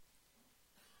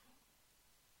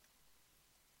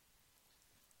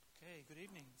Good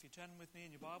evening. If you turn with me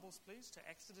in your Bibles, please, to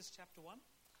Exodus chapter 1.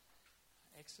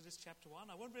 Exodus chapter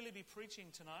 1. I won't really be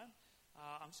preaching tonight.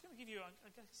 I'm just going to give you, I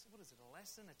guess, what is it, a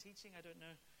lesson, a teaching? I don't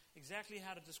know exactly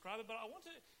how to describe it, but I want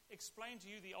to explain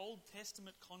to you the Old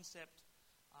Testament concept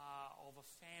of a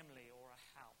family or a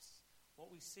house. What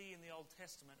we see in the Old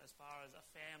Testament as far as a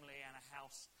family and a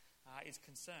house is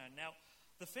concerned. Now,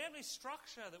 the family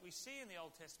structure that we see in the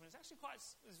Old Testament is actually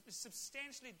is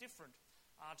substantially different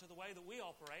to the way that we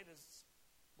operate as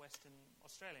Western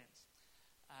Australians.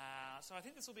 So I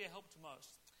think this will be a help to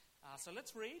most. So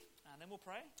let's read, and then we'll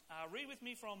pray. Read with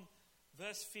me from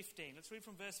verse 15. Let's read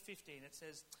from verse 15. It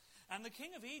says, "And the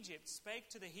king of Egypt spake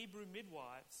to the Hebrew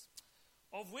midwives,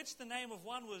 of which the name of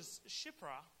one was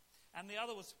Shiphrah, and the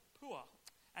other was Puah.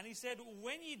 And he said,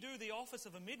 When ye do the office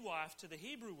of a midwife to the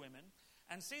Hebrew women,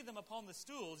 and see them upon the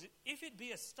stools, if it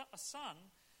be a son,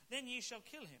 then ye shall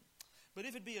kill him. But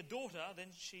if it be a daughter,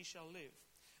 then she shall live.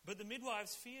 But the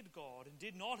midwives feared God, and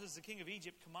did not as the king of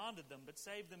Egypt commanded them, but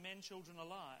saved the men children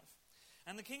alive.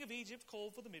 And the king of Egypt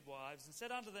called for the midwives, and said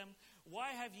unto them, Why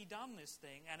have ye done this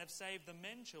thing, and have saved the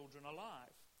men children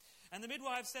alive? And the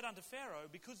midwives said unto Pharaoh,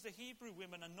 Because the Hebrew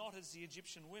women are not as the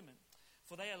Egyptian women,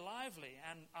 for they are lively,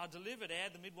 and are delivered ere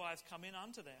the midwives come in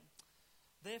unto them.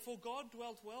 Therefore God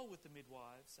dwelt well with the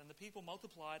midwives, and the people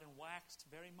multiplied and waxed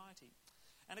very mighty.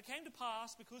 And it came to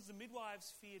pass, because the midwives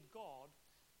feared God,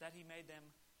 that he made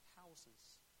them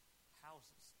houses.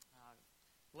 Houses.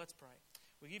 Let's pray.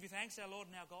 We give you thanks, our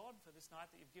Lord and our God, for this night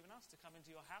that you've given us to come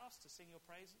into your house, to sing your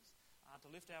praises,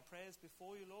 to lift our prayers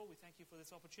before you, Lord. We thank you for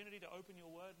this opportunity to open your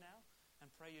word now,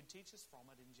 and pray you'd teach us from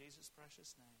it in Jesus'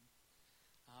 precious name.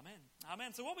 Amen.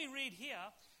 Amen. So what we read here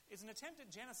is an attempt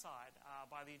at genocide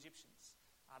by the Egyptians.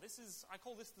 I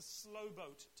call this the slow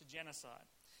boat to genocide.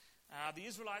 The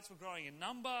Israelites were growing in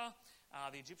number.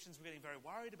 The Egyptians were getting very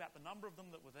worried about the number of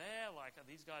them that were there. Like, are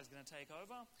these guys going to take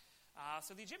over?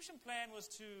 So the Egyptian plan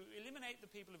was to eliminate the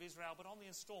people of Israel, but on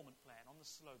the installment plan, on the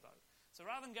slow boat. So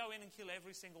rather than go in and kill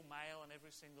every single male and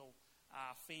every single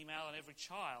female and every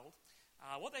child,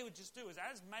 what they would just do is,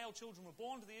 as male children were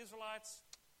born to the Israelites,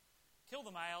 kill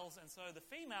the males, and so the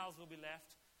females will be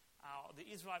left. The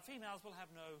Israelite females will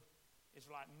have no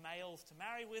Israelite males to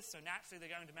marry with, so naturally they're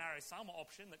going to marry some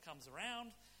option that comes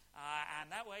around,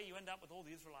 and that way you end up with all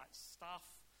the Israelite stuff.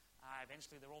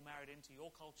 Eventually they're all married into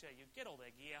your culture, you get all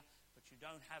their gear, but you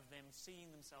don't have them seeing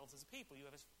themselves as a people. You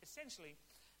have essentially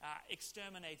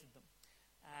exterminated them.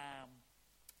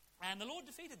 And the Lord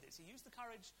defeated this. He used the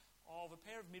courage of a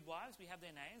pair of midwives. We have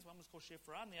their names. One was called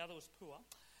Shiphrah and the other was Puah.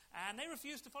 And they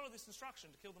refused to follow this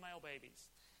instruction to kill the male babies.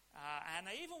 And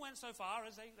they even went so far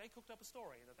as they cooked up a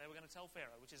story that they were going to tell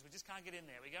Pharaoh, which is, we just can't get in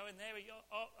there. We go in there,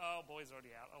 boy's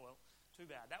already out. Oh, well, too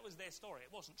bad. That was their story.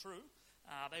 It wasn't true.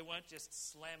 They weren't just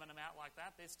slamming them out like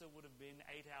that. There still would have been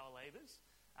 8-hour labours.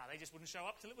 They just wouldn't show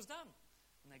up till it was done.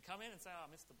 And they'd come in and say, I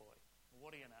missed the boy. Well,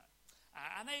 what do you know?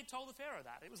 And they told the Pharaoh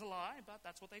that. It was a lie, but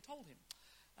that's what they told him.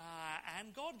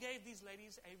 And God gave these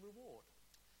ladies a reward.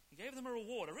 He gave them a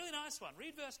reward, a really nice one.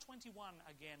 Read verse 21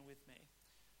 again with me.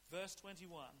 Verse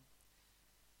 21.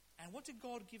 And what did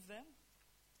God give them?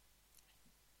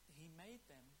 He made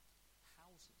them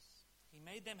houses. He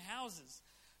made them houses.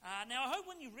 Now, I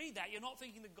hope when you read that, you're not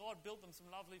thinking that God built them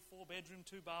some lovely 4-bedroom,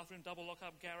 2-bathroom, double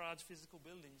lock-up garage physical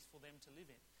buildings for them to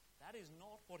live in. That is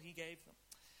not what he gave them.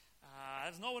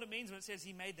 That's not what it means when it says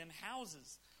he made them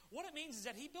houses. What it means is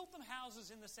that he built them houses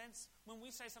in the sense, when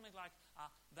we say something like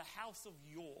the house of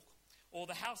York, or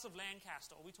the house of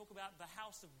Lancaster, or we talk about the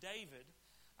house of David,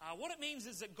 what it means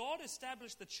is that God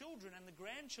established the children and the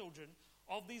grandchildren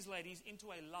of these ladies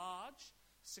into a large,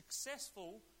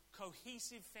 successful,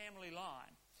 cohesive family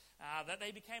line, that they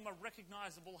became a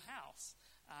recognizable house.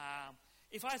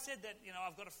 If I said that,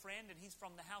 I've got a friend and he's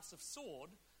from the house of Sword,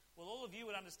 well, all of you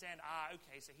would understand,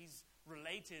 okay, so he's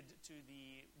related to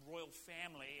the royal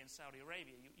family in Saudi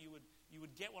Arabia. You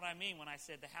would get what I mean when I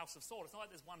said the house of Sword. It's not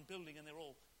like there's one building and they're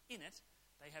all in it.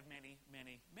 They have many,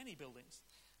 many, many buildings.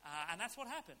 And that's what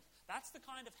happened. That's the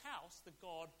kind of house that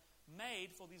God made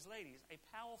for these ladies, a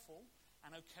powerful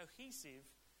and a cohesive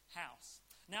house.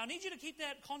 Now, I need you to keep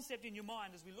that concept in your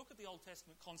mind as we look at the Old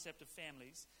Testament concept of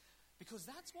families, because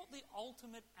that's what the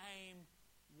ultimate aim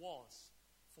was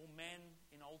for men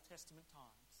in Old Testament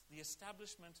times, the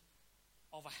establishment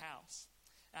of a house.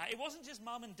 It wasn't just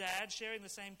mum and dad sharing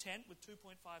the same tent with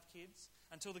 2.5 kids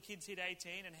until the kids hit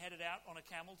 18 and headed out on a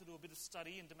camel to do a bit of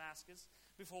study in Damascus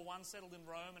before one settled in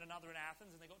Rome and another in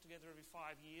Athens, and they got together every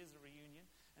 5 years at a reunion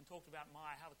and talked about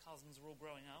how the cousins are all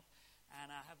growing up,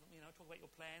 and talk about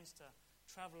your plans to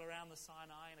travel around the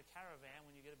Sinai in a caravan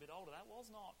when you get a bit older. That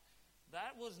was not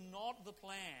That was not the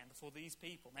plan for these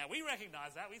people. Now, we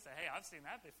recognize that. We say, hey, I've seen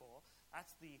that before.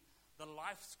 That's the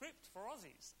life script for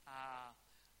Aussies.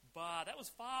 But that was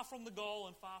far from the goal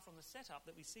and far from the setup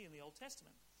that we see in the Old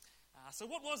Testament. So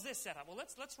what was this setup? Well,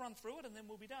 let's run through it and then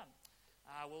we'll be done.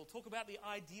 We'll talk about the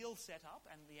ideal setup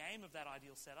and the aim of that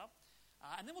ideal setup.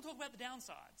 And then we'll talk about the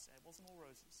downsides. It wasn't all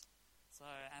roses.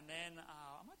 And then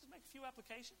I might just make a few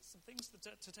applications, some things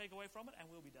to take away from it, and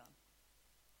we'll be done.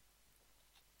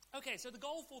 Okay, so the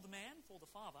goal for the man, for the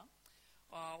father,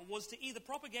 was to either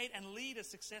propagate and lead a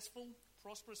successful,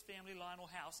 prosperous family line or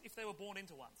house if they were born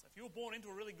into one. So if you were born into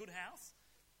a really good house,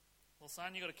 well,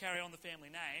 son, you've got to carry on the family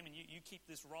name and you keep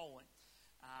this rolling.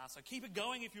 So keep it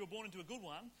going if you were born into a good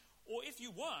one. Or if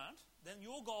you weren't, then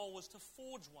your goal was to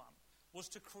forge one, was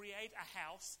to create a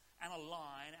house and a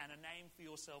line and a name for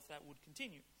yourself that would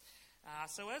continue.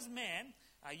 So as a man,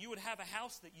 you would have a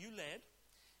house that you led,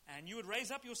 and you would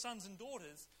raise up your sons and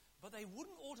daughters, but they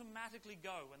wouldn't automatically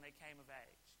go when they came of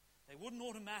age. They wouldn't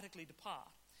automatically depart.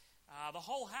 The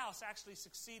whole house actually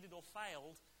succeeded or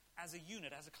failed as a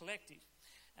unit, as a collective.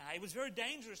 It was very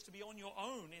dangerous to be on your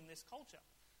own in this culture.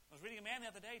 I was reading a man the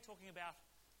other day talking about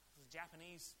a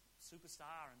Japanese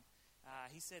superstar, and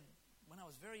he said, when I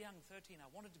was very young, 13, I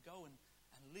wanted to go and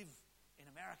live in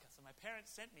America. So my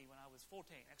parents sent me when I was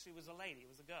 14. Actually, it was a lady,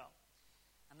 it was a girl.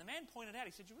 And the man pointed out,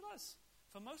 he said, you realize,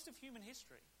 for most of human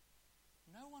history,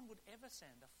 no one would ever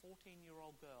send a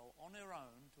 14-year-old girl on her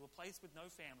own to a place with no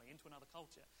family, into another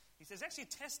culture. He says, actually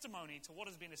testimony to what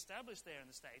has been established there in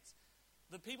the States,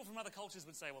 that people from other cultures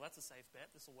would say, well, that's a safe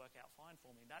bet, this will work out fine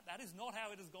for me. That is not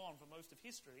how it has gone for most of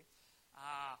history.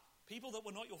 People that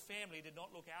were not your family did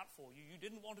not look out for you. You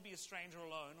didn't want to be a stranger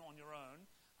alone on your own,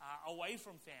 away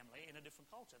from family in a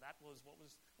different culture. That was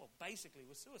basically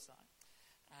was suicide.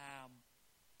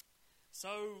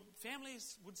 So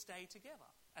families would stay together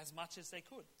as much as they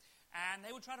could. And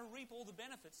they would try to reap all the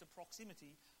benefits that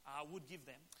proximity would give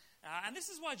them. And this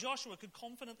is why Joshua could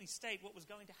confidently state what was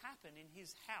going to happen in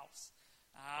his house.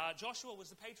 Joshua was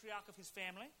the patriarch of his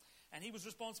family, and he was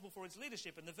responsible for its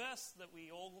leadership. And the verse that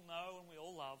we all know and we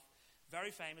all love,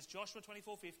 very famous, Joshua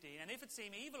 24:15, and if it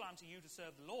seem evil unto you to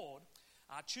serve the Lord,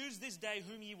 choose this day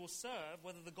whom ye will serve,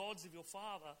 whether the gods of your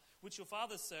father, which your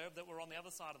fathers served that were on the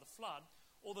other side of the flood,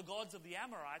 or the gods of the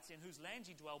Amorites in whose land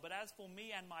ye dwell. But as for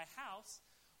me and my house,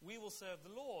 we will serve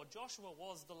the Lord. Joshua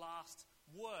was the last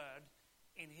word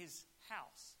in his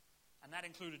house. And that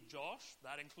included Josh,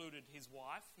 that included his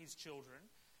wife, his children,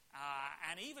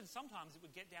 and even sometimes it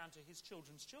would get down to his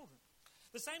children's children.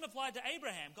 The same applied to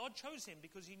Abraham. God chose him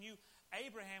because he knew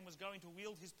Abraham was going to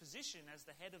wield his position as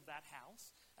the head of that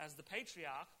house, as the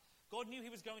patriarch. God knew he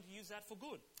was going to use that for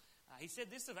good. He said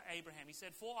this of Abraham. He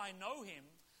said, for I know him,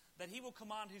 that he will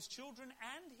command his children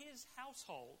and his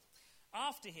household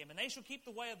after him, and they shall keep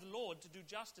the way of the Lord to do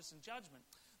justice and judgment,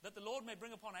 that the Lord may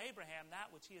bring upon Abraham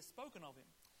that which he has spoken of him.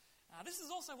 This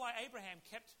is also why Abraham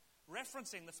kept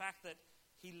referencing the fact that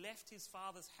he left his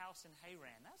father's house in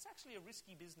Haran. That's actually a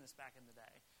risky business back in the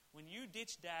day. When you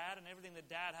ditch dad and everything that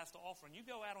dad has to offer and you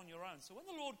go out on your own. So when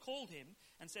the Lord called him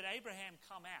and said, Abraham,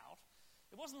 come out,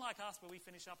 it wasn't like us where we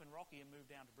finish up in Rocky and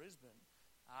move down to Brisbane.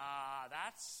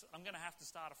 I'm going to have to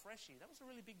start afresh here. That was a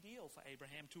really big deal for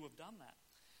Abraham to have done that.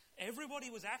 Everybody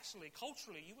was actually,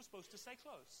 culturally, you were supposed to stay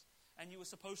close. And you were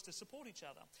supposed to support each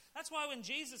other. That's why when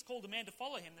Jesus called a man to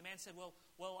follow him, the man said, look,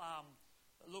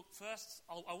 first,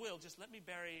 I will, just let me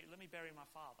bury my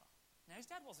father. Now, his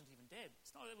dad wasn't even dead.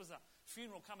 It's not, it was a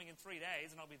funeral coming in 3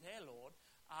 days and I'll be there, Lord.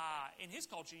 In his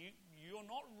culture, you're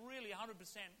not really 100%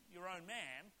 your own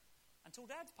man until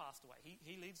dad's passed away.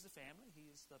 He leads the family.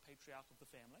 He is the patriarch of the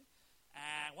family.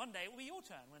 And one day it will be your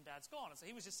turn when dad's gone. And so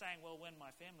he was just saying, well, when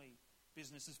my family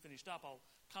business is finished up, I'll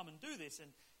come and do this.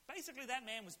 And basically that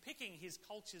man was picking his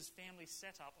culture's family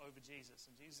setup over Jesus.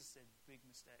 And Jesus said, big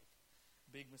mistake.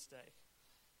 Big mistake.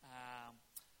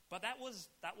 But that was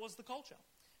the culture.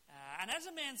 And as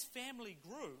a man's family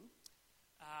grew,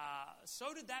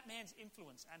 so did that man's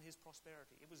influence and his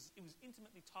prosperity. It was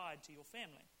intimately tied to your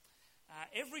family.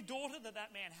 Every daughter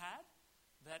that man had,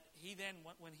 that he then,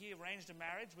 when he arranged a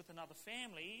marriage with another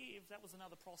family, if that was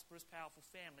another prosperous, powerful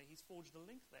family, he's forged a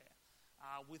link there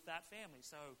with that family.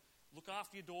 So look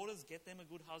after your daughters, get them a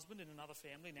good husband in another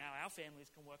family. Now our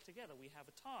families can work together. We have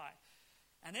a tie.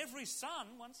 And every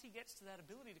son, once he gets to that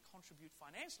ability to contribute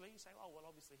financially, you say, oh, well,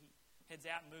 obviously he heads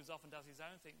out and moves off and does his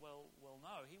own thing. Well,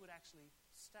 no, he would actually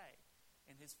stay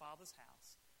in his father's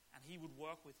house, and he would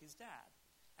work with his dad,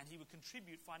 and he would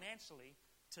contribute financially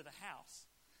to the house.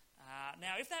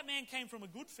 Now, if that man came from a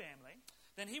good family,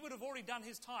 then he would have already done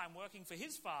his time working for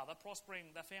his father,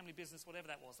 prospering the family business, whatever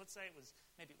that was. Let's say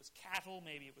maybe it was cattle,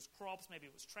 maybe it was crops, maybe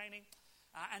it was training.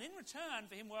 And in return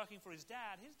for him working for his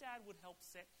dad would help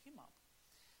set him up.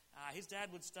 His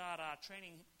dad would start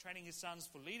training his sons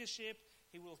for leadership.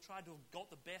 He would have tried to have got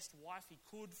the best wife he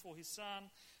could for his son.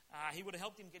 He would have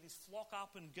helped him get his flock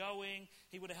up and going.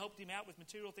 He would have helped him out with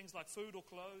material things like food or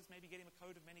clothes, maybe get him a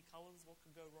coat of many colors. What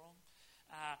could go wrong?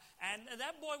 And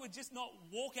that boy would just not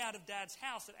walk out of Dad's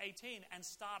house at 18 and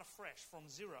start afresh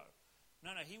from zero.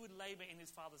 No, he would labor in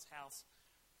his father's house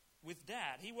with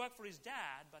Dad. He worked for his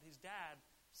dad, but his dad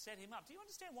set him up. Do you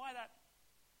understand why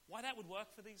that would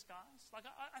work for these guys? Like,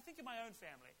 I think in my own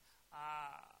family,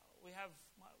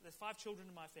 there's 5 children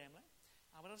in my family.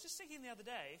 But I was just thinking the other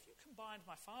day, if you combined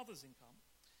my father's income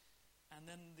and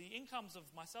then the incomes of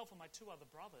myself and my 2 other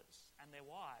brothers and their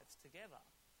wives together,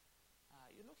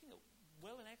 you're looking at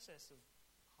well in excess of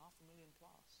 $500,000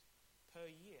 plus per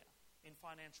year in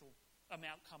financial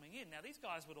amount coming in. Now, these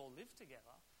guys would all live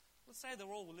together. Let's say they're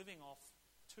all living off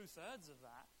 2/3 of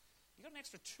that. You've got an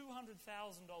extra $200,000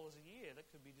 a year that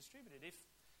could be distributed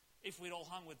if we'd all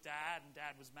hung with Dad and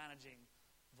Dad was managing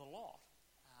the lot.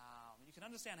 You can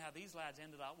understand how these lads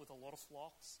ended up with a lot of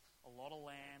flocks, a lot of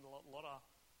land, a lot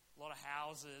of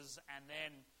houses, and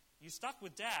then you stuck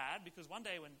with Dad because one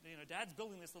day when Dad's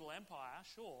building this little empire,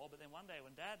 sure, but then one day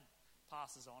when Dad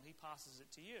passes on, he passes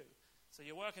it to you. So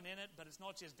you're working in it, but it's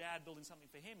not just Dad building something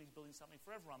for him, he's building something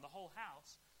for everyone. The whole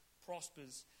house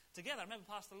prospers together. I remember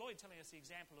Pastor Lloyd telling us the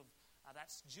example of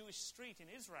that Jewish street in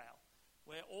Israel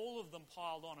where all of them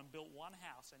piled on and built one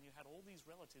house, and you had all these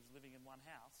relatives living in one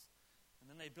house, and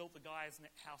then they built the guy's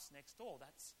house next door.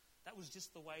 That was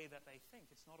just the way that they think.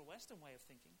 It's not a Western way of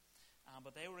thinking,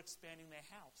 but they were expanding their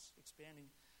house, expanding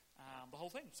the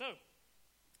whole thing. So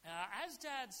as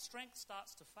Dad's strength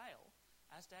starts to fail,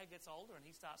 as Dad gets older and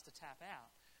he starts to tap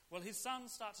out, well, his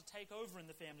sons start to take over in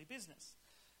the family business.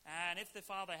 And if their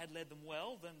father had led them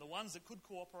well, then the ones that could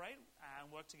cooperate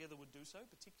and work together would do so.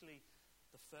 Particularly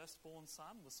the firstborn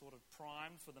son was sort of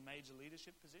primed for the major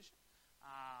leadership position.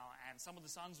 And some of the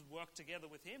sons would work together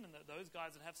with him, and those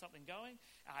guys would have something going.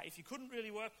 If you couldn't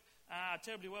really work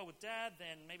terribly well with Dad,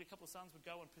 then maybe a couple of sons would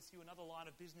go and pursue another line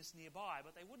of business nearby.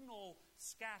 But they wouldn't all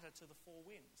scatter to the 4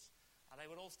 winds. They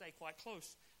would all stay quite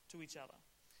close to each other,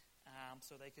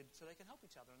 so they could help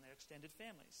each other and their extended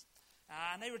families.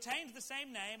 And they retained the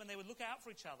same name, and they would look out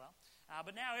for each other.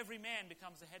 But now every man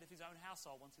becomes the head of his own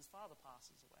household once his father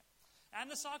passes away. And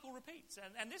the cycle repeats.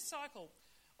 And this cycle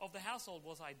of the household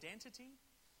was identity,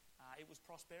 it was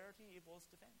prosperity, it was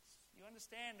defense. You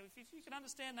understand, if you can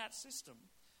understand that system,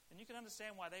 then you can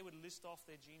understand why they would list off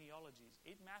their genealogies.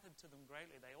 It mattered to them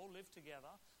greatly. They all lived together.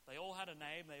 They all had a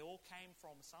name. They all came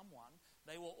from someone.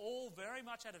 They were all very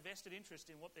much had a vested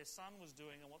interest in what their son was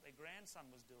doing and what their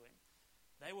grandson was doing.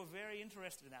 They were very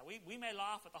interested in that. We may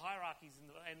laugh at the hierarchies in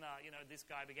this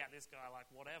guy begat this guy,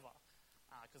 like whatever,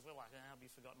 because we're like, I'll be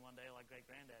forgotten one day like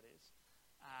great-granddad is.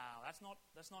 That's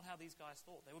not how these guys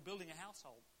thought. They were building a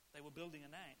household. They were building a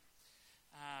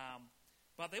name.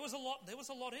 But there was a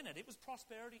lot in it. It was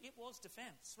prosperity. It was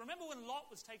defense. Remember when Lot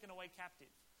was taken away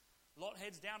captive? Lot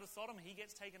heads down to Sodom and he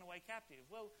gets taken away captive.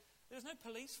 Well, there was no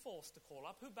police force to call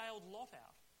up. Who bailed Lot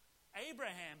out?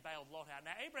 Abraham bailed Lot out.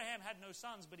 Now, Abraham had no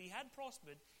sons, but he had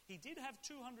prospered. He did have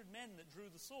 200 men that drew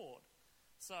the sword.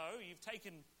 So you've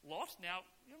taken Lot. Now,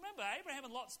 you remember, Abraham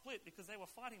and Lot split because they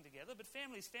were fighting together, but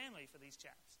family's family for these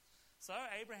chaps. So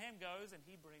Abraham goes and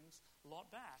he brings Lot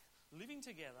back. Living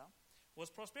together was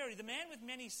prosperity. The man with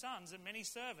many sons and many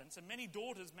servants and many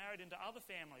daughters married into other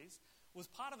families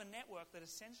was part of a network that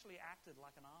essentially acted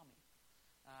like an army.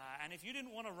 And if you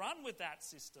didn't want to run with that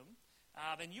system,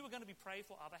 then you were going to be prey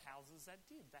for other houses that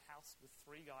did. The house with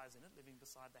 3 guys in it living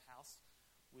beside the house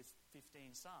with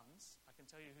 15 sons. I can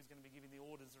tell you who's going to be giving the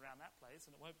orders around that place,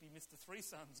 and it won't be Mr. 3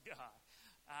 Sons guy.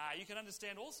 You can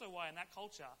understand also why in that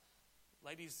culture,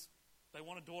 ladies, they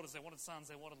wanted daughters, they wanted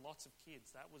sons, they wanted lots of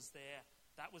kids. That was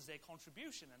their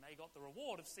contribution, and they got the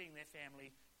reward of seeing their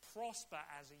family prosper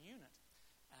as a unit.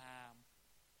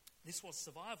 This was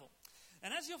survival.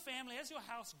 And as your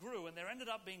house grew, and there ended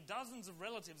up being dozens of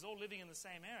relatives all living in the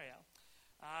same area,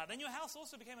 then your house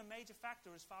also became a major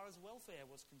factor as far as welfare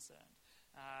was concerned.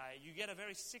 You get a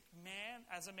very sick man,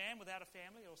 as a man without a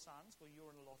family or sons, well,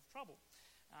 you're in a lot of trouble.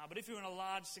 But if you're in a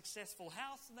large, successful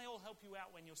house, then they all help you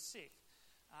out when you're sick.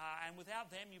 And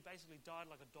without them, you basically died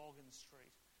like a dog in the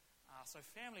street. So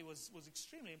family was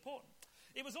extremely important.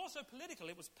 It was also political.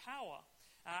 It was power.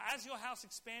 As your house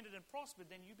expanded and prospered,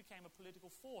 then you became a political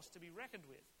force to be reckoned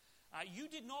with. You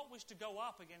did not wish to go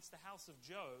up against the house of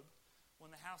Job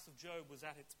when the house of Job was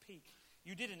at its peak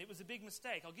You didn't. It was a big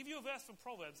mistake. I'll give you a verse from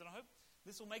Proverbs, and I hope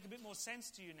this will make a bit more sense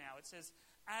to you now. It says,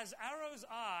 "As arrows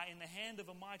are in the hand of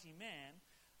a mighty man,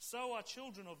 so are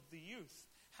children of the youth.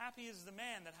 Happy is the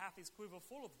man that hath his quiver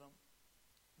full of them.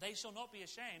 They shall not be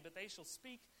ashamed, but they shall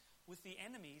speak with the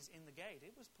enemies in the gate."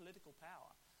 It was political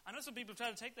power. I know some people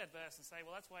try to take that verse and say,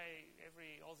 well, that's why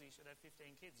every Aussie should have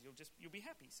 15 kids. You'll be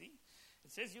happy, see?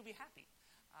 It says you'll be happy.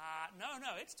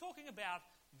 No, it's talking about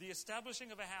the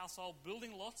establishing of a household,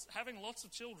 having lots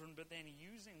of children, but then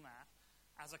using that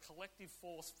as a collective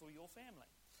force for your family.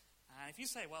 If you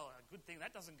say, well, a good thing,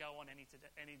 that doesn't go on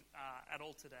at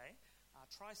all today,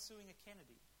 try suing a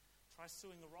Kennedy. Try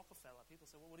suing a Rockefeller. People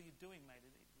say, well, what are you doing, mate?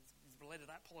 He's related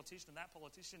to that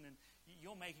politician, and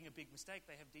you're making a big mistake.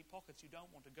 They have deep pockets. You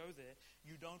don't want to go there.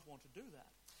 You don't want to do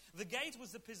that. The gate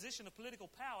was the position of political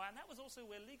power, and that was also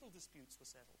where legal disputes were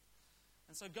settled.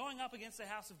 And so going up against the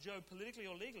house of Job politically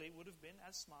or legally would have been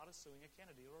as smart as suing a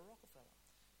Kennedy or a Rockefeller.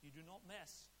 You do not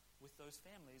mess with those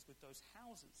families, with those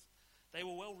houses. They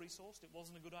were well resourced. It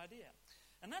wasn't a good idea.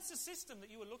 And that's the system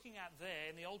that you were looking at there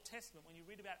in the Old Testament when you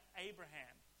read about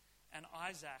Abraham and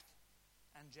Isaac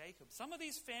and Jacob. Some of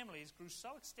these families grew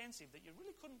so extensive that you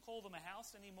really couldn't call them a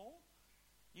house anymore.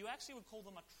 You actually would call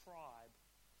them a tribe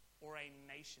or a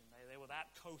nation. They were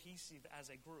that cohesive as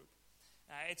a group.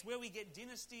 It's where we get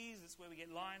dynasties. It's where we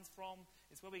get lines from.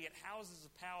 It's where we get houses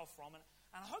of power from. And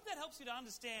I hope that helps you to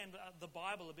understand the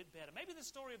Bible a bit better. Maybe the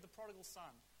story of the prodigal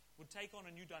son would take on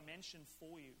a new dimension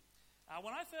for you.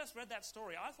 When I first read that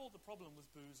story, I thought the problem was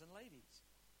booze and ladies.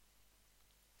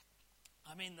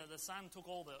 I mean, the son took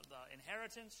all the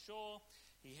inheritance, sure.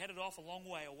 He headed off a long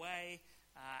way away.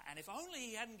 And if only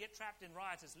he hadn't get trapped in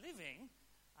riotous living,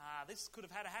 this could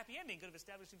have had a happy ending, could have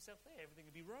established himself there. Everything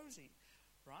would be rosy,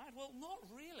 right? Well, not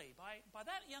really. By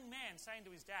that young man saying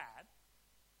to his dad,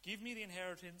 give me the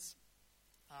inheritance,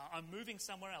 I'm moving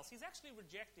somewhere else. He's actually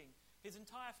rejecting his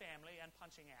entire family and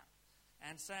punching out.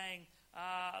 And saying,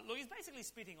 look, he's basically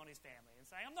spitting on his family and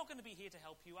saying, I'm not going to be here to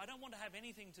help you. I don't want to have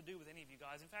anything to do with any of you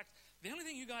guys. In fact, the only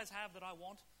thing you guys have that I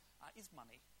want is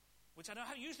money, which I don't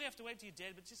usually have to wait till you're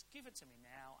dead, but just give it to me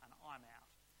now and I'm out.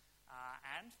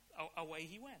 And away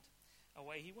he went.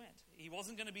 Away he went. He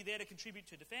wasn't going to be there to contribute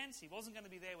to defense. He wasn't going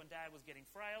to be there when Dad was getting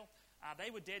frail.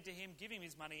 They were dead to him. Give him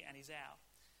his money and he's out.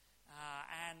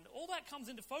 And all that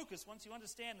comes into focus once you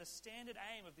understand the standard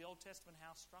aim of the Old Testament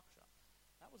house structure.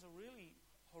 That was a really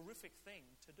horrific thing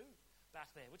to do back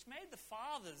there, which made the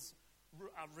father's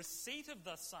receipt of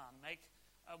the son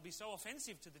be so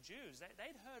offensive to the Jews.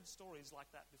 They'd heard stories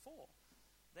like that before.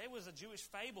 There was a Jewish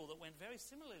fable that went very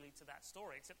similarly to that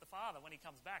story, except the father, when he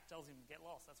comes back, tells him, get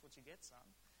lost, that's what you get, son.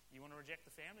 You want to reject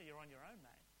the family, you're on your own,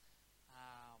 mate.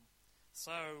 I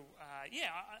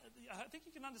think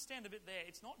you can understand a bit there.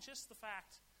 It's not just the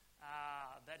fact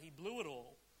that he blew it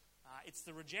all. It's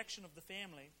the rejection of the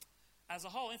family as a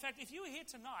whole. In fact, if you were here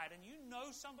tonight and you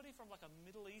know somebody from like a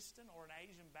Middle Eastern or an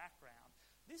Asian background,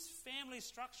 this family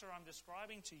structure I'm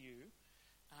describing to you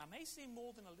may seem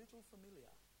more than a little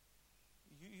familiar.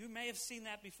 You may have seen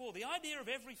that before. The idea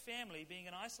of every family being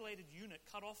an isolated unit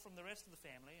cut off from the rest of the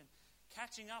family and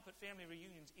catching up at family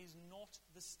reunions is not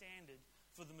the standard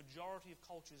for the majority of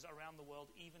cultures around the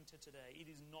world, even to today.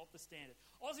 It is not the standard.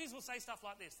 Aussies will say stuff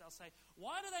like this. They'll say,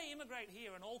 why do they immigrate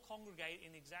here and all congregate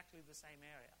in exactly the same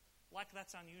area? Like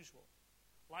that's unusual.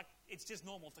 Like it's just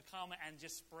normal to come and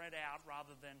just spread out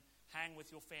rather than hang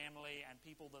with your family and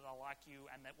people that are like you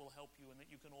and that will help you and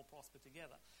that you can all prosper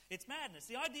together. It's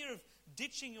madness. The idea of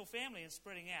ditching your family and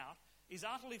spreading out is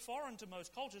utterly foreign to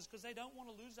most cultures because they don't want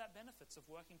to lose that benefits of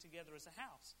working together as a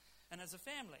house and as a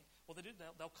family. Well,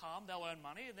 they'll come, they'll earn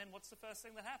money, and then what's the first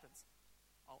thing that happens?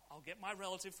 I'll get my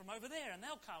relative from over there, and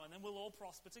they'll come, and then we'll all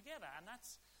prosper together. And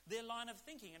that's their line of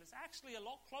thinking. And it's actually a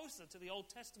lot closer to the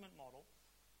Old Testament model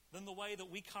than the way that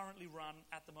we currently run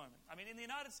at the moment. I mean, in the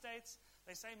United States,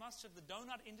 they say much of the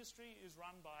donut industry is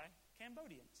run by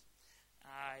Cambodians.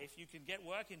 If you can get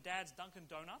work in Dad's Dunkin'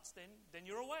 Donuts, then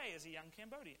you're away as a young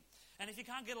Cambodian. And if you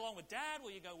can't get along with Dad, well,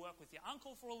 you go work with your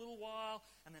uncle for a little while,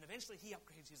 and then eventually he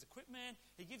upgrades his equipment.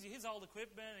 He gives you his old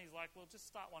equipment, and he's like, well, just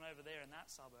start one over there in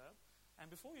that suburb. And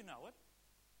before you know it,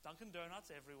 Dunkin' Donuts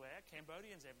everywhere,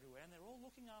 Cambodians everywhere, and they're all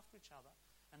looking after each other,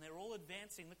 and they're all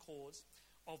advancing the cause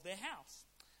of their house.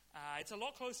 It's a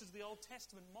lot closer to the Old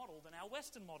Testament model than our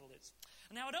Western model is.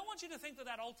 Now, I don't want you to think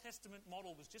that Old Testament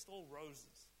model was just all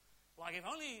roses. Like, if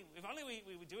only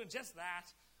we were doing just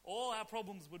that, all our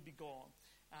problems would be gone.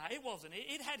 It wasn't.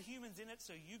 It had humans in it,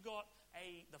 so you got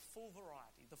the full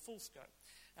variety, the full scope.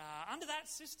 Under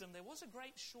that system, there was a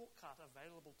great shortcut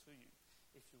available to you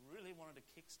if you really wanted to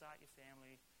kickstart your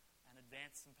family and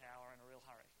advance some power in a real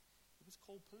hurry. It was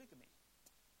called polygamy.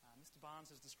 Mr. Barnes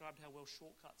has described how well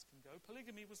shortcuts can go.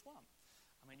 Polygamy was one.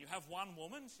 I mean, you have one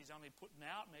woman, she's only putting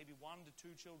out maybe 1 to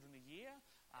 2 children a year.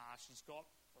 She's got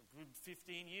a good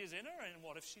 15 years in her, and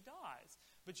what if she dies?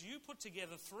 But you put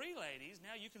together 3 ladies,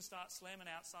 now you can start slamming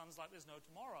out sons like there's no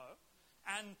tomorrow,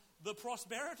 and the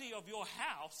prosperity of your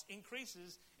house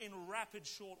increases in rapid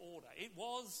short order. It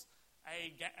was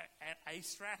a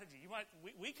strategy.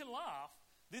 We can laugh.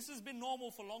 This has been normal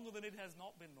for longer than it has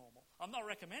not been normal. I'm not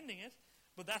recommending it,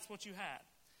 but that's what you had.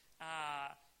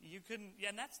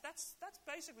 And that's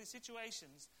basically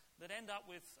situations that end up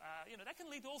with, that can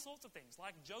lead to all sorts of things,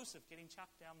 like Joseph getting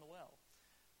chucked down the well.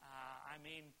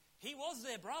 He was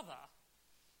their brother,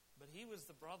 but he was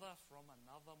the brother from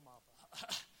another mother.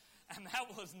 And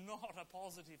that was not a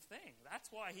positive thing.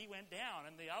 That's why he went down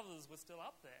and the others were still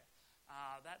up there.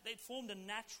 That they'd formed a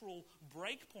natural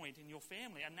break point in your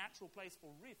family, a natural place for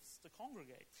rifts to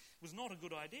congregate. It was not a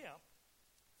good idea,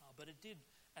 but it did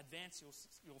advance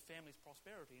your family's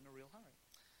prosperity in a real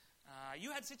hurry.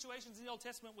 You had situations in the Old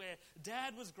Testament where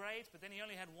dad was great, but then he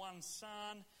only had one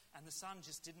son, and the son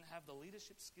just didn't have the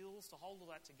leadership skills to hold all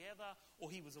that together, or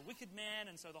he was a wicked man,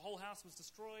 and so the whole house was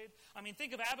destroyed.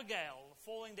 Think of Abigail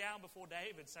falling down before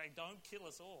David, saying, "Don't kill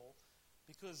us all,"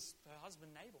 because her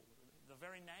husband Nabal, the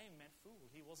very name meant fool.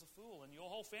 He was a fool, and your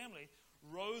whole family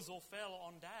rose or fell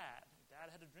on dad. Dad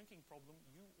had a drinking problem.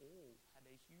 You all had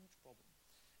a huge problem.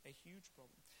 A huge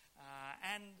problem.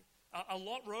 And a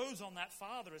lot rose on that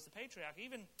father as the patriarch.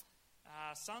 Even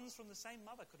sons from the same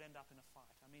mother could end up in a fight.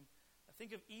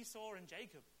 Think of Esau and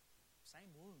Jacob.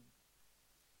 Same womb.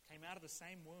 Came out of the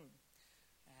same womb.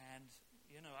 And,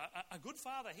 a good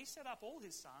father, he set up all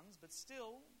his sons, but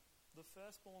still the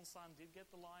firstborn son did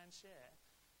get the lion's share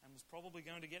and was probably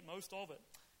going to get most of it.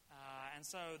 And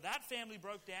so that family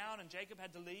broke down, and Jacob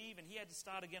had to leave, and he had to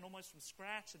start again almost from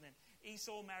scratch. And then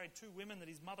Esau married 2 women that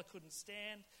his mother couldn't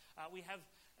stand. We have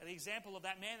the example of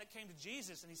that man that came to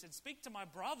Jesus, and he said, "Speak to my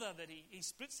brother that he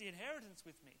splits the inheritance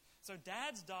with me." So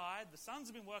dad's died, the sons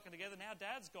have been working together, now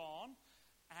dad's gone,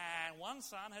 and one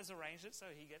son has arranged it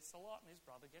so he gets a lot and his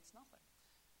brother gets nothing.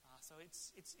 So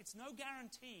it's no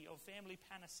guarantee of family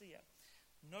panacea.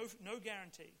 No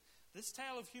guarantee. This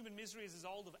tale of human misery is as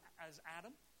old as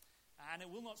Adam, and it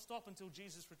will not stop until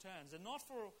Jesus returns. And not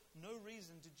for no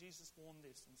reason did Jesus warn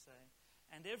this and say,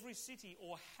 "And every city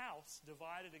or house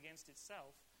divided against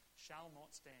itself shall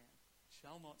not stand."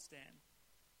 Shall not stand.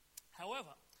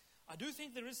 However, I do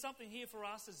think there is something here for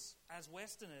us as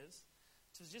Westerners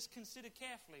to just consider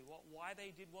carefully why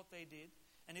they did what they did,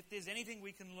 and if there's anything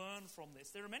we can learn from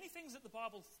this. There are many things that the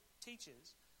Bible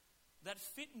teaches that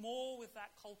fit more with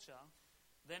that culture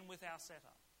than with our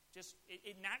setup.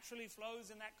 It naturally flows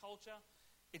in that culture.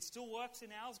 It still works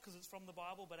in ours because it's from the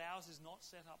Bible, but ours is not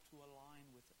set up to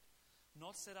align with it.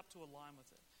 Not set up to align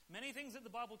with it. Many things that the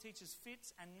Bible teaches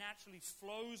fits and naturally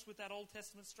flows with that Old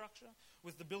Testament structure,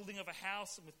 with the building of a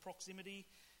house and with proximity,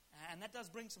 and that does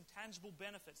bring some tangible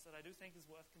benefits that I do think is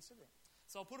worth considering.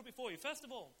 So I'll put it before you. First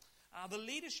of all, the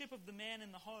leadership of the man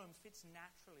in the home fits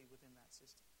naturally within that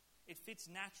system. It fits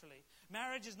naturally.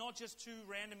 Marriage is not just 2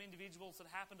 random individuals that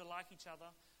happen to like each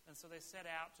other, and so they set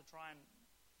out to try and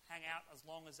hang out as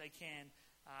long as they can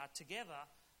together.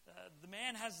 The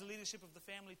man has the leadership of the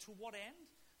family to what end?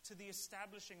 To the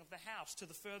establishing of the house, to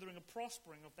the furthering and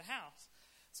prospering of the house.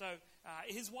 So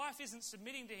his wife isn't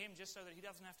submitting to him just so that he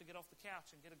doesn't have to get off the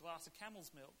couch and get a glass of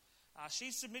camel's milk.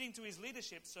 She's submitting to his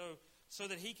leadership so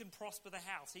that he can prosper the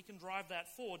house. He can drive that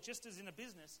forward. Just as in a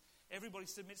business, everybody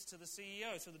submits to the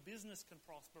CEO so the business can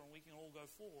prosper and we can all go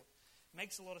forward.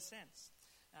 Makes a lot of sense.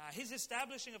 His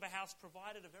establishing of a house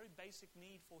provided a very basic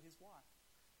need for his wife.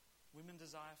 Women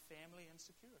desire family and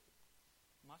security,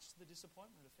 much to the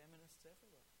disappointment of feminists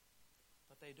everywhere.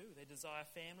 But they do. They desire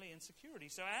family and security.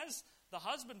 So as the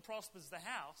husband prospers the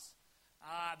house,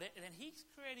 then he's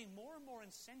creating more and more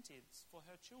incentives for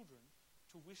her children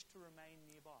to wish to remain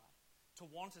nearby, to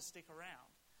want to stick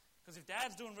around. Because if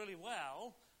dad's doing really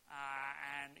well,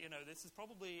 and this is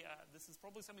probably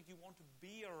something you want to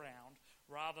be around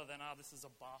rather than this is a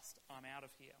bust, I'm out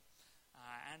of here.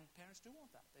 And parents do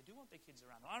want that. They do want their kids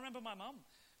around. I remember my mum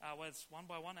was one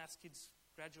by one, our kids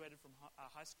graduated from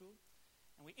high school,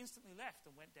 and we instantly left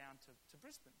and went down to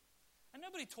Brisbane. And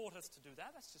nobody taught us to do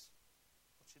that. That's just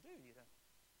what you do. You don't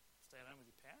stay at home with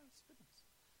your parents. Goodness.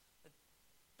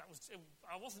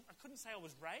 I couldn't say I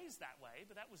was raised that way,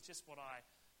 but that was just what I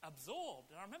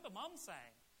absorbed. And I remember Mum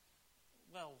saying,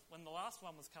 well, when the last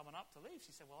one was coming up to leave,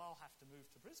 she said, "Well, I'll have to move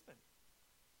to Brisbane."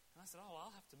 And I said, "Oh,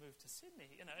 I'll have to move to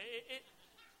Sydney."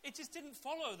 It just didn't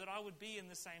follow that I would be in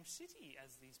the same city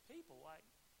as these people.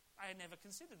 I had never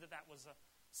considered that was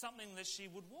something that she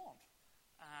would want.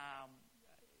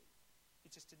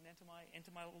 It just didn't enter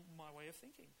my way of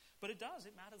thinking. But it does.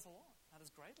 It matters a lot. It matters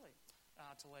greatly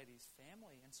to ladies,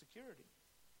 family and security.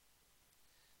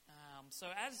 So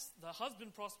as the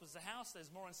husband prospers the house,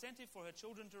 there's more incentive for her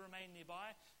children to remain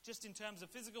nearby. Just in terms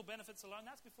of physical benefits alone,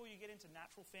 that's before you get into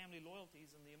natural family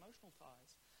loyalties and the emotional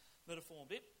ties that are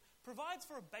formed. It provides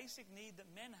for a basic need that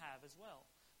men have as well.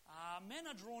 Men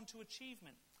are drawn to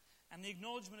achievement and the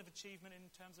acknowledgement of achievement in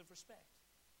terms of respect.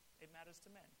 It matters to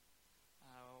men,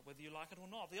 whether you like it or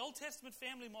not. The Old Testament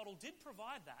family model did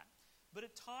provide that, but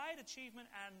it tied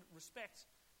achievement and respect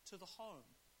to the home,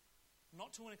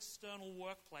 not to an external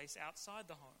workplace outside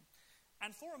the home.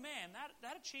 And for a man,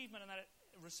 that achievement and that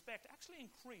respect actually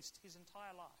increased his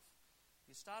entire life.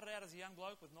 You started out as a young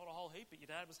bloke with not a whole heap, but your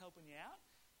dad was helping you out.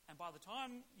 And by the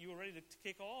time you were ready to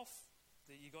kick off,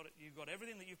 you got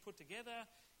everything that you've put together.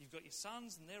 You've got your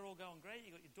sons, and they're all going great.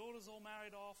 You've got your daughters all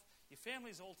married off. Your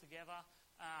family's all together.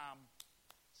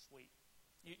 Sweet.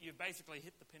 You've basically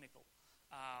hit the pinnacle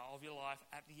of your life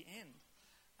at the end.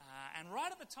 And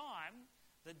right at the time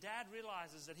that dad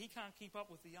realizes that he can't keep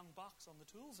up with the young bucks on the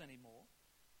tools anymore,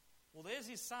 well, there's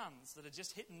his sons that are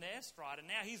just hitting their stride, and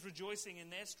now he's rejoicing in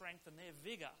their strength and their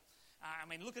vigor.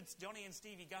 Look at Johnny and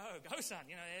Stevie. Go son.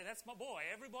 That's my boy.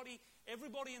 Everybody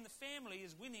in the family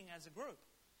is winning as a group.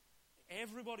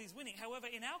 Everybody's winning. However,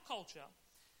 in our culture,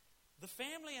 the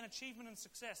family and achievement and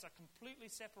success are completely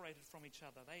separated from each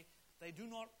other. They do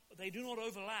not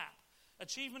overlap.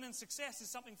 Achievement and success is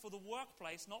something for the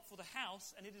workplace, not for the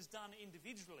house, and it is done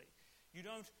individually. You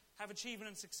don't have achievement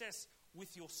and success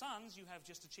with your sons. You have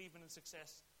just achievement and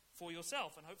success for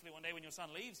yourself. And hopefully one day when your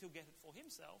son leaves, he'll get it for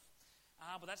himself.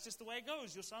 But that's just the way it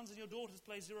goes. Your sons and your daughters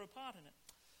play zero part in it.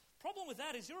 Problem with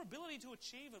that is your ability to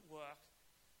achieve at work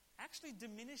actually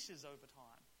diminishes over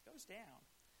time. It goes down.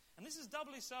 And this is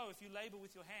doubly so if you labor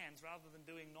with your hands rather than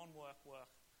doing non-work work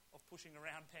of pushing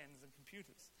around pens and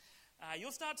computers.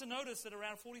 You'll start to notice that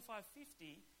around 45,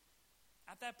 50,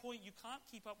 at that point you can't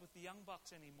keep up with the young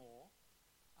bucks anymore,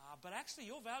 but actually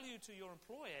your value to your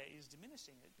employer is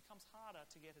diminishing. It becomes harder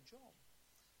to get a job.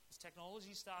 As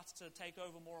technology starts to take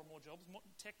over more and more jobs,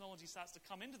 technology starts to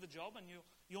come into the job, and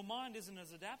your mind isn't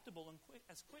as adaptable and quick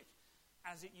as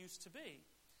it used to be.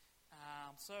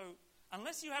 So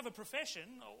unless you have a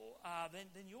profession,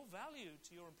 then your value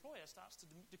to your employer starts to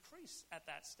decrease at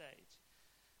that stage.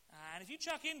 And if you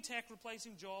chuck in tech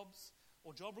replacing jobs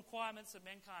or job requirements that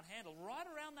men can't handle, right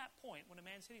around that point, when a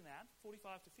man's hitting that,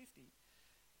 45 to 50,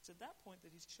 it's at that point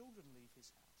that his children leave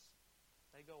his house.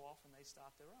 They go off and they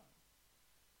start their own.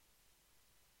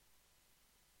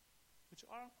 Which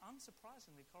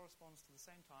unsurprisingly corresponds to the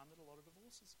same time that a lot of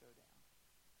divorces go down.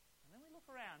 And then we look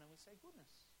around and we say,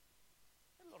 goodness,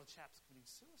 there are a lot of chaps committing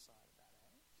suicide at that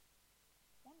age.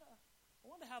 I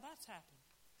wonder how that's happened.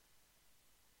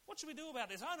 What should we do about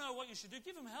this? I know what you should do.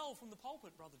 Give them hell from the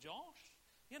pulpit, Brother Josh.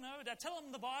 Tell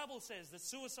them the Bible says that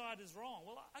suicide is wrong.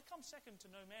 Well, I come second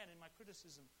to no man in my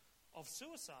criticism of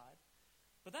suicide.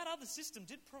 But that other system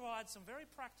did provide some very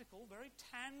practical, very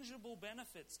tangible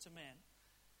benefits to men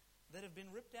that have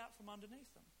been ripped out from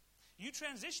underneath them. You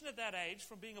transition at that age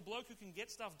from being a bloke who can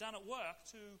get stuff done at work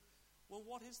to, well,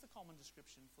 what is the common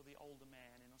description for the older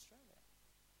man in Australia?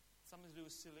 Something to do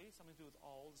with silly, something to do with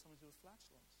old, something to do with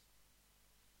flatulence.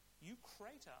 You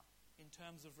crater in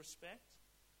terms of respect,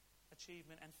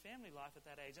 achievement, and family life at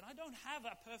that age. And I don't have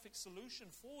a perfect solution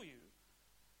for you,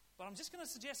 but I'm just going to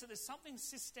suggest that there's something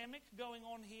systemic going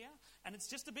on here, and it's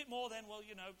just a bit more than,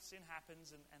 sin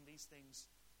happens and these things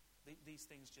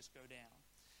just go down.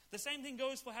 The same thing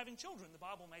goes for having children. The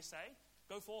Bible may say,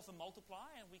 go forth and multiply,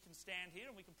 and we can stand here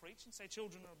and we can preach and say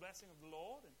children are a blessing of the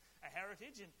Lord and a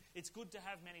heritage, and it's good to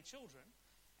have many children.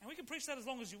 And we can preach that as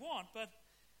long as you want, but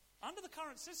under the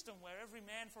current system where every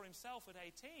man for himself at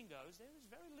 18 goes, there is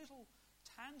very little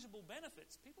tangible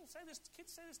benefits. Kids say this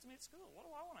to me at school. What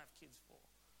do I want to have kids for?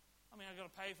 I've got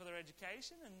to pay for their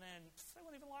education, and then they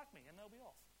won't even like me, and they'll be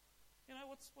off. I'd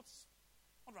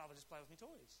rather just play with my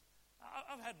toys.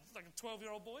 I've had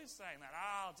 12-year-old boys saying that.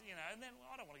 And then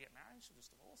I don't want to get married. She'll just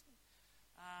divorce me.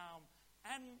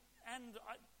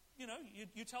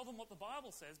 You tell them what the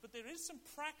Bible says, but there is some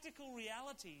practical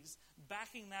realities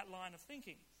backing that line of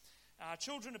thinking.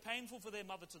 Children are painful for their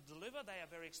mother to deliver. They are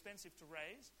very expensive to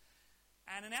raise.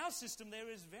 And in our system, there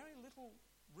is very little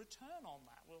return on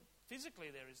that. Well,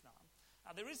 physically there is none.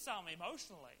 There is some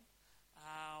emotionally.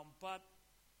 But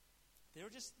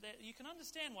you can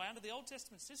understand why under the Old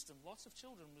Testament system, lots of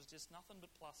children was just nothing but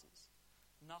pluses.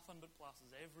 Nothing but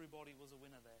pluses. Everybody was a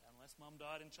winner there, unless mum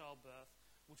died in childbirth,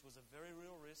 which was a very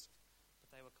real risk,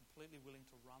 but they were completely willing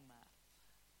to run that.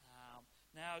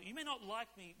 Now, you may not like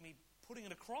me putting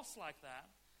it across like that,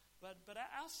 But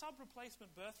our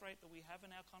sub-replacement birth rate that we have in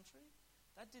our country,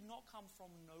 that did not come from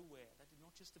nowhere. That did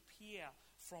not just appear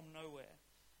from nowhere.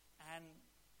 And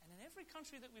in every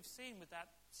country that we've seen with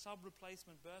that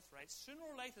sub-replacement birth rate, sooner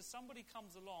or later somebody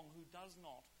comes along who does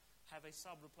not have a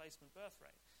sub-replacement birth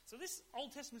rate. So this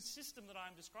Old Testament system that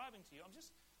I'm describing to you, I'm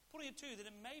just putting it to you that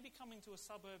it may be coming to a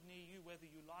suburb near you whether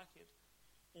you like it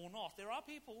or not. There are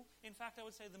people, in fact I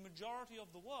would say the majority of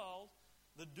the world,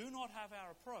 that do not have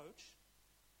our approach,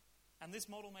 and this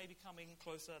model may be coming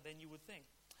closer than you would think.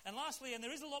 And lastly, and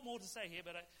there is a lot more to say here,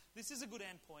 but this is a good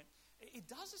end point, it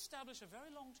does establish a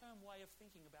very long-term way of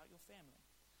thinking about your family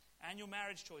and your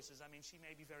marriage choices. I mean, she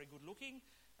may be very good-looking,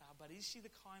 but is she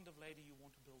the kind of lady you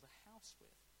want to build a house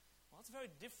with? Well, it's a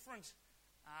very different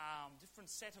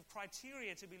set of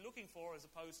criteria to be looking for as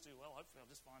opposed to, well, hopefully I'll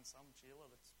just find some Sheila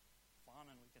that's fun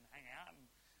and we can hang out and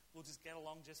we'll just get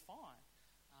along just fine.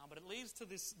 But it leads to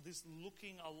this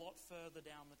looking a lot further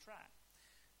down the track.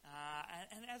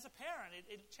 And as a parent,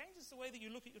 it changes the way that you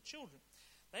look at your children.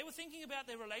 They were thinking about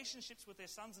their relationships with their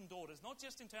sons and daughters, not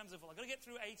just in terms of, well, I've got to get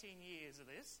through 18 years of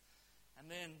this, and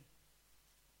then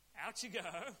out you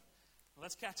go.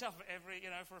 Let's catch up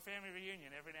for a family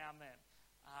reunion every now and then.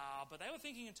 But they were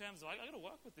thinking in terms of, I've got to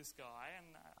work with this guy,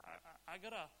 and I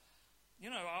got to,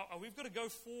 we've got to go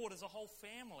forward as a whole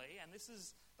family, and this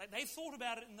is, they thought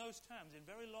about it in those terms, in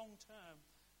very long-term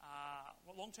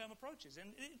approaches.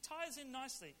 And it ties in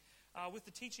nicely with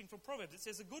the teaching from Proverbs. It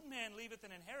says, a good man leaveth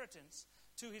an inheritance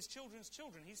to his children's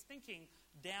children. He's thinking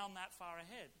down that far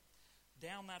ahead.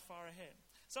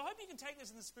 So I hope you can take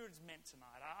this in the spirit it's meant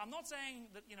tonight. I'm not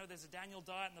saying that, there's a Daniel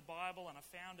diet in the Bible and I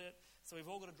found it, so we've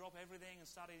all got to drop everything and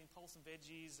start eating pulse and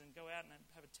veggies and go out and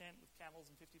have a tent with camels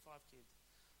and 55 kids.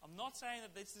 I'm not saying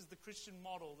that this is the Christian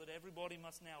model that everybody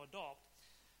must now adopt.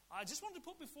 I just wanted to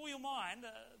put before your mind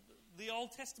the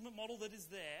Old Testament model that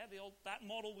is there, that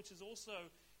model which is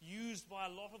also used by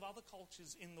a lot of other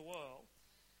cultures in the world.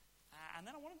 And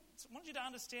then I wanted you to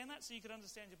understand that so you could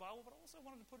understand your Bible, but I also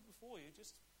wanted to put it before you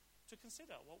just to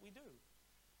consider what we do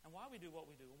and why we do what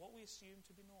we do and what we assume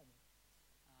to be normal.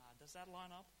 Does that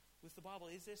line up with the Bible?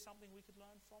 Is there something we could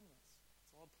learn from this?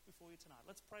 So I'll put before you tonight.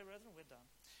 Let's pray, brethren. We're done.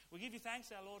 We give you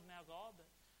thanks, our Lord and our God, that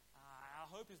our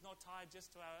hope is not tied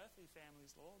just to our earthly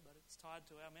families, Lord, but it's tied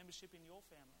to our membership in your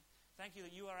family. Thank you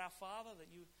that you are our Father, that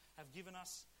you have given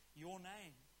us your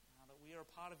name, that we are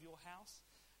a part of your house,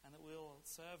 and that we'll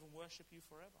serve and worship you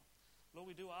forever. Lord,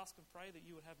 we do ask and pray that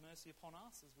you would have mercy upon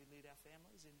us as we lead our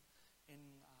families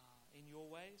in your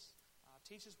ways.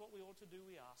 Teach us what we ought to do,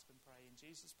 we ask and pray. In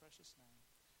Jesus' precious name.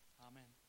 Amen.